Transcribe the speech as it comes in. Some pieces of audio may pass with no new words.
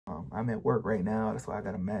I'm at work right now. That's why I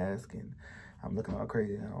got a mask and I'm looking all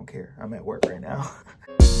crazy. I don't care. I'm at work right now.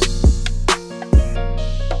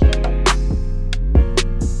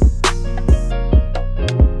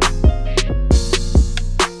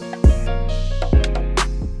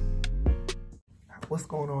 What's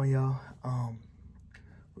going on, y'all?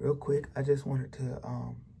 Real quick, I just wanted to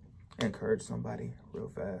encourage somebody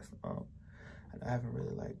real fast. I haven't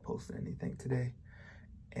really posted anything today,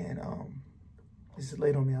 and this is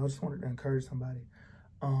late on me. I just wanted to encourage somebody.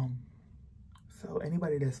 So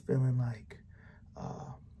anybody that's feeling like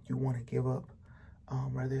you want to give up,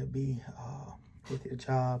 whether it be with your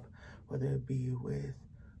job, whether it be with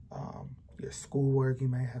your schoolwork, you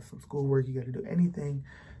may have some schoolwork you got to do, anything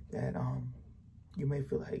that you may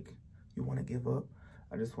feel like you want to give up.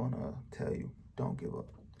 I just want to tell you, don't give up.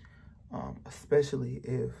 Especially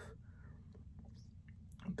if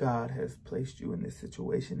God has placed you in this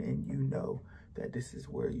situation and you know that this is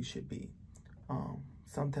where you should be.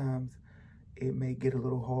 Sometimes it may get a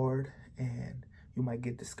little hard and you might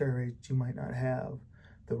get discouraged. You might not have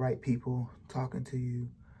the right people talking to you.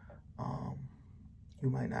 You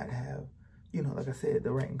might not have, like I said,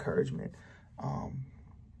 the right encouragement.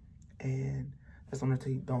 And that's what I'm gonna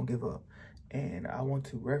tell you, don't give up. And I want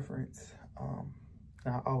to reference,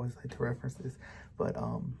 I always like to reference this, but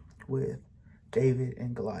with David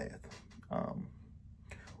and Goliath.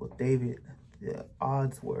 With David, the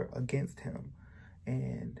odds were against him,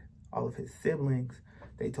 and all of his siblings,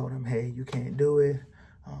 they told him, hey, you can't do it.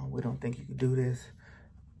 We don't think you can do this.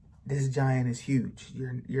 This giant is huge.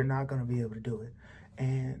 You're not gonna be able to do it.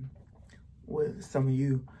 And with some of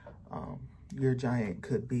you, your giant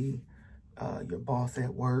could be your boss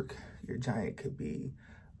at work. Your giant could be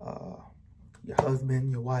your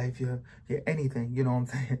husband, your wife, your anything, you know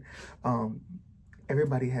what I'm saying?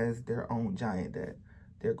 Everybody has their own giant that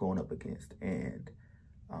they're going up against. And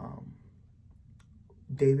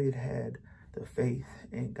David had the faith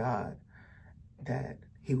in God that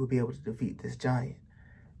he would be able to defeat this giant.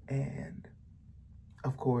 And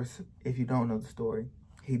of course, if you don't know the story,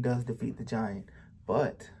 he does defeat the giant,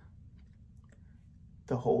 but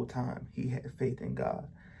the whole time he had faith in God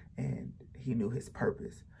and he knew his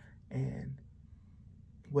purpose. And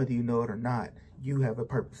whether you know it or not, you have a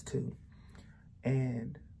purpose too.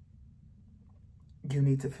 And you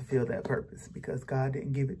need to fulfill that purpose because God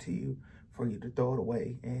didn't give it to you for you to throw it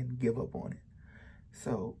away and give up on it.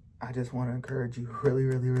 So I just want to encourage you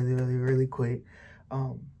really quick.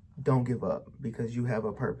 Don't give up because you have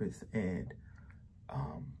a purpose and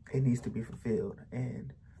it needs to be fulfilled.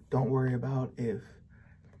 And don't worry about if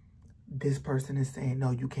this person is saying,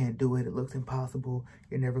 no, you can't do it. It looks impossible.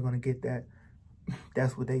 You're never going to get that.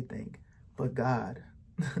 That's what they think. But God,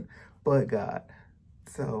 but God.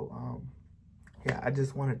 So, yeah, I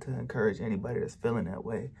just wanted to encourage anybody that's feeling that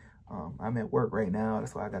way. I'm at work right now.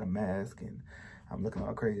 That's why I got a mask and I'm looking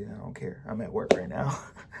all crazy. I don't care. I'm at work right now.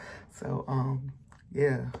 So,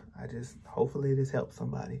 yeah, hopefully this helps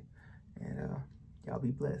somebody. And y'all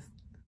be blessed.